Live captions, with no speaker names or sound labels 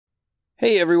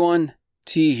Hey everyone,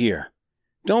 T here.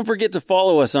 Don't forget to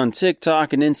follow us on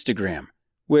TikTok and Instagram,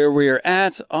 where we're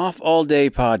at Off All Day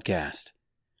Podcast.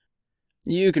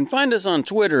 You can find us on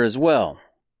Twitter as well.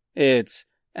 It's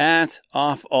at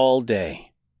Off All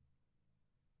Day.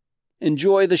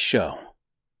 Enjoy the show.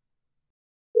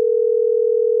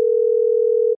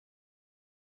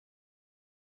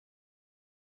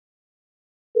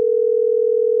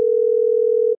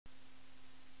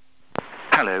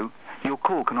 Hello, your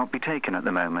call cannot be taken at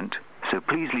the moment, so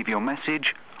please leave your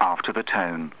message after the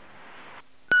tone.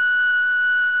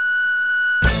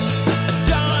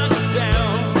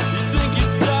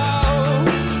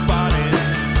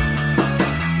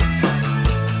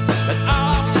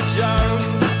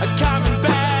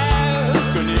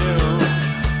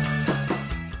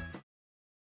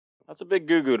 That's a big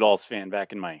Goo Goo Dolls fan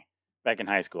back in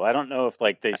high school. I don't know if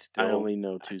they still. I only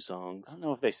know two songs. I don't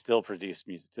know if they still produce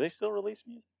music. Do they still release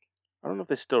music? I don't know if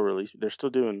they still release. They're still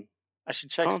doing. I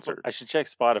should check. Concerts. I should check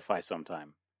Spotify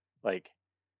sometime.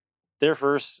 Their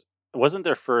first it wasn't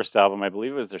their first album. I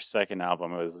believe it was their second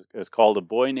album. It was called A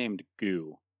Boy Named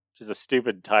Goo, which is a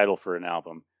stupid title for an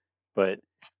album, but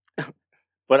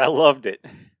I loved it.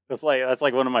 That's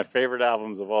like one of my favorite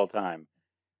albums of all time.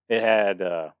 It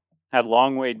had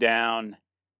Long Way Down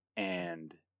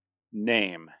and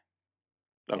Name.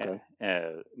 Okay.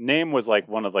 Name was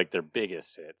one of their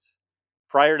biggest hits.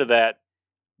 Prior to that,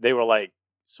 they were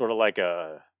sort of like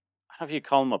a, I don't know if you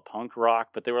call them a punk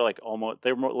rock, but they were a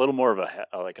little more of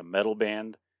a metal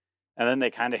band. And then they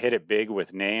kind of hit it big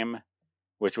with Name,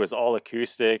 which was all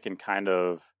acoustic and kind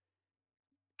of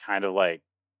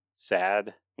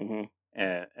sad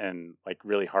and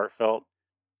really heartfelt.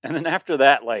 And then after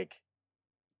that,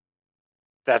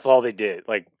 that's all they did.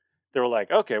 They were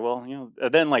like, okay, well,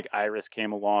 and then Iris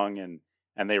came along and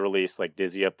they released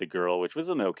Dizzy Up the Girl, which was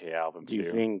an okay album too. Do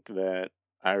you think that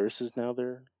Iris is now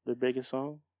their biggest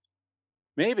song?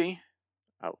 Maybe.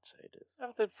 I would say it is.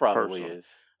 It probably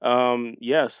is.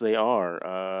 Yes, they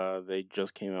are. They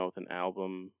just came out with an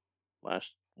album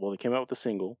they came out with a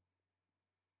single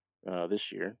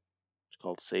this year. It's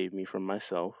called Save Me From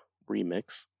Myself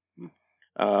Remix.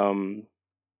 And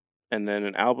then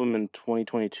an album in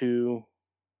 2022.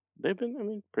 They've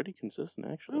been, pretty consistent,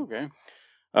 actually. Okay.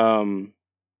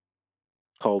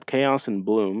 Called Chaos and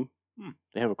Bloom.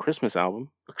 They have a Christmas album.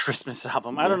 A Christmas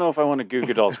album? I don't know if I want a Goo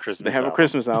Goo Dolls Christmas album. They have a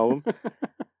Christmas album.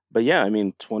 But yeah,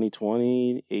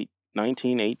 2020,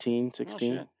 19, 18,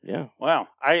 16. Oh, yeah. Wow.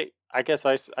 I guess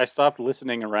I stopped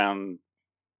listening around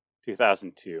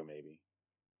 2002, maybe.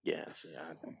 Yes,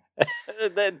 yeah.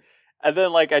 and then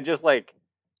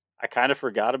I kind of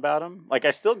forgot about them. I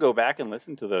still go back and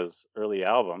listen to those early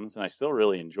albums, and I still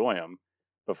really enjoy them.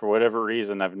 But for whatever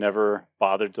reason, I've never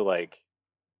bothered to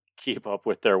keep up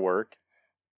with their work.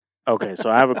 Okay, so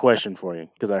I have a question for you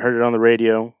because I heard it on the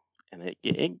radio, and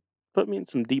it put me in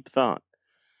some deep thought.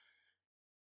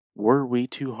 Were we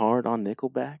too hard on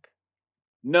Nickleback?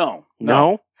 No.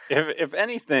 If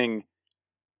anything,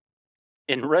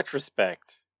 in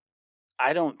retrospect,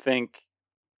 I think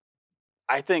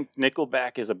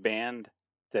Nickelback is a band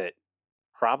that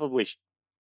probably,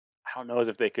 I don't know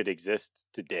if they could exist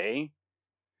today.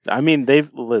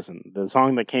 The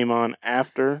song that came on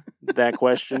after that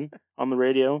question on the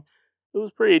radio, it was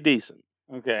pretty decent.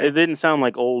 Okay. It didn't sound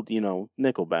like old,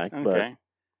 Nickelback, okay.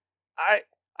 But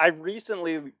I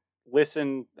recently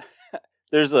listened,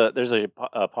 there's a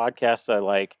podcast I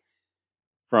like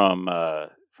from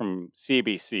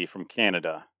CBC from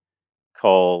Canada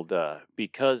called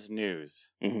Because News.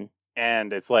 Mm-hmm.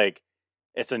 And it's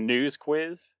a news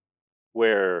quiz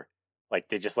where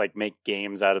they just make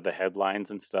games out of the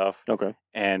headlines and stuff. Okay.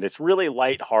 And it's really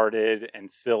lighthearted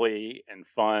and silly and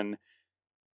fun.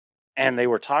 And they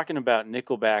were talking about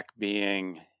Nickelback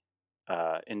being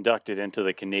inducted into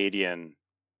the Canadian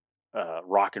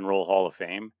Rock and Roll Hall of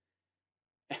Fame.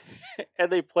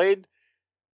 And they played,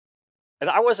 and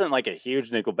I wasn't a huge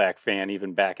Nickelback fan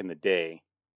even back in the day,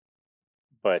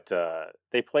 but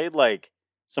they played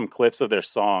some clips of their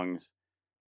songs.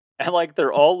 And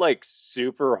they're all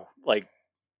super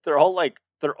they're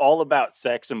all about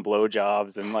sex and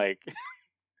blowjobs and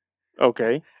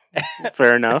okay,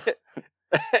 fair enough.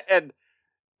 and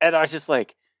I was just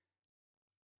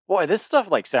boy, this stuff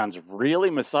sounds really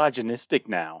misogynistic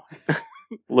now.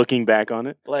 Looking back on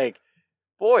it,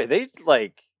 boy, they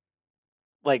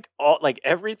all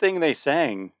everything they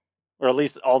sang, or at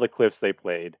least all the clips they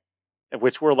played,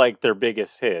 which were their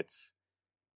biggest hits,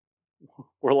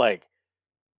 were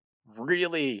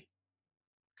really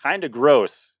kind of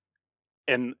gross.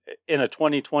 And in a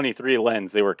 2023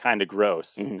 lens, they were kind of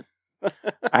gross. Mm-hmm.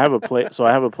 I have a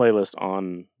playlist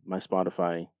on my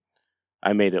Spotify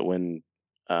I made it when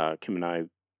Kim and I,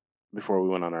 before we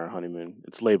went on our honeymoon.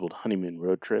 It's labeled Honeymoon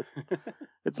Road Trip.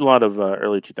 It's a lot of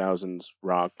early 2000s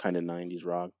rock, kind of 90s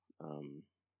rock,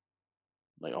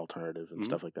 like alternative and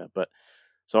stuff like that. But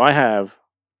so I have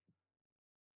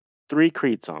 3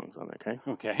 Creed songs on there, okay?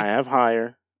 Okay. I have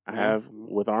Higher, I have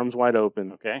With Arms Wide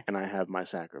Open, Okay. and I have My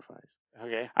Sacrifice.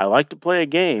 Okay. I like to play a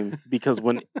game because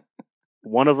when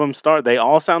one of them start, they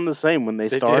all sound the same when they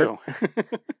start.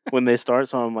 When they start,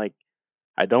 so I'm like,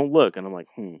 I don't look, and I'm like,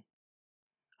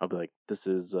 I'll be like, this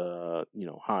is,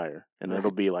 Higher, and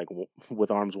it'll be like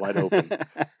With Arms Wide Open.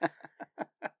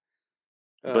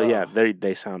 But yeah,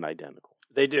 they sound identical.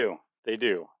 They do.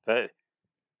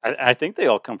 I think they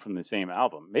all come from the same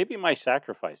album. Maybe My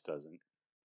Sacrifice doesn't.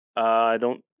 I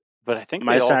don't. But I think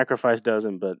My Sacrifice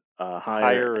doesn't, but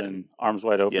Higher and Arms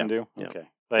Wide Open do? Yeah. Okay.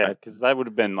 Yeah, because that would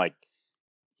have been like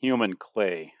Human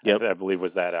Clay, Yep. I believe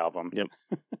was that album. Yep.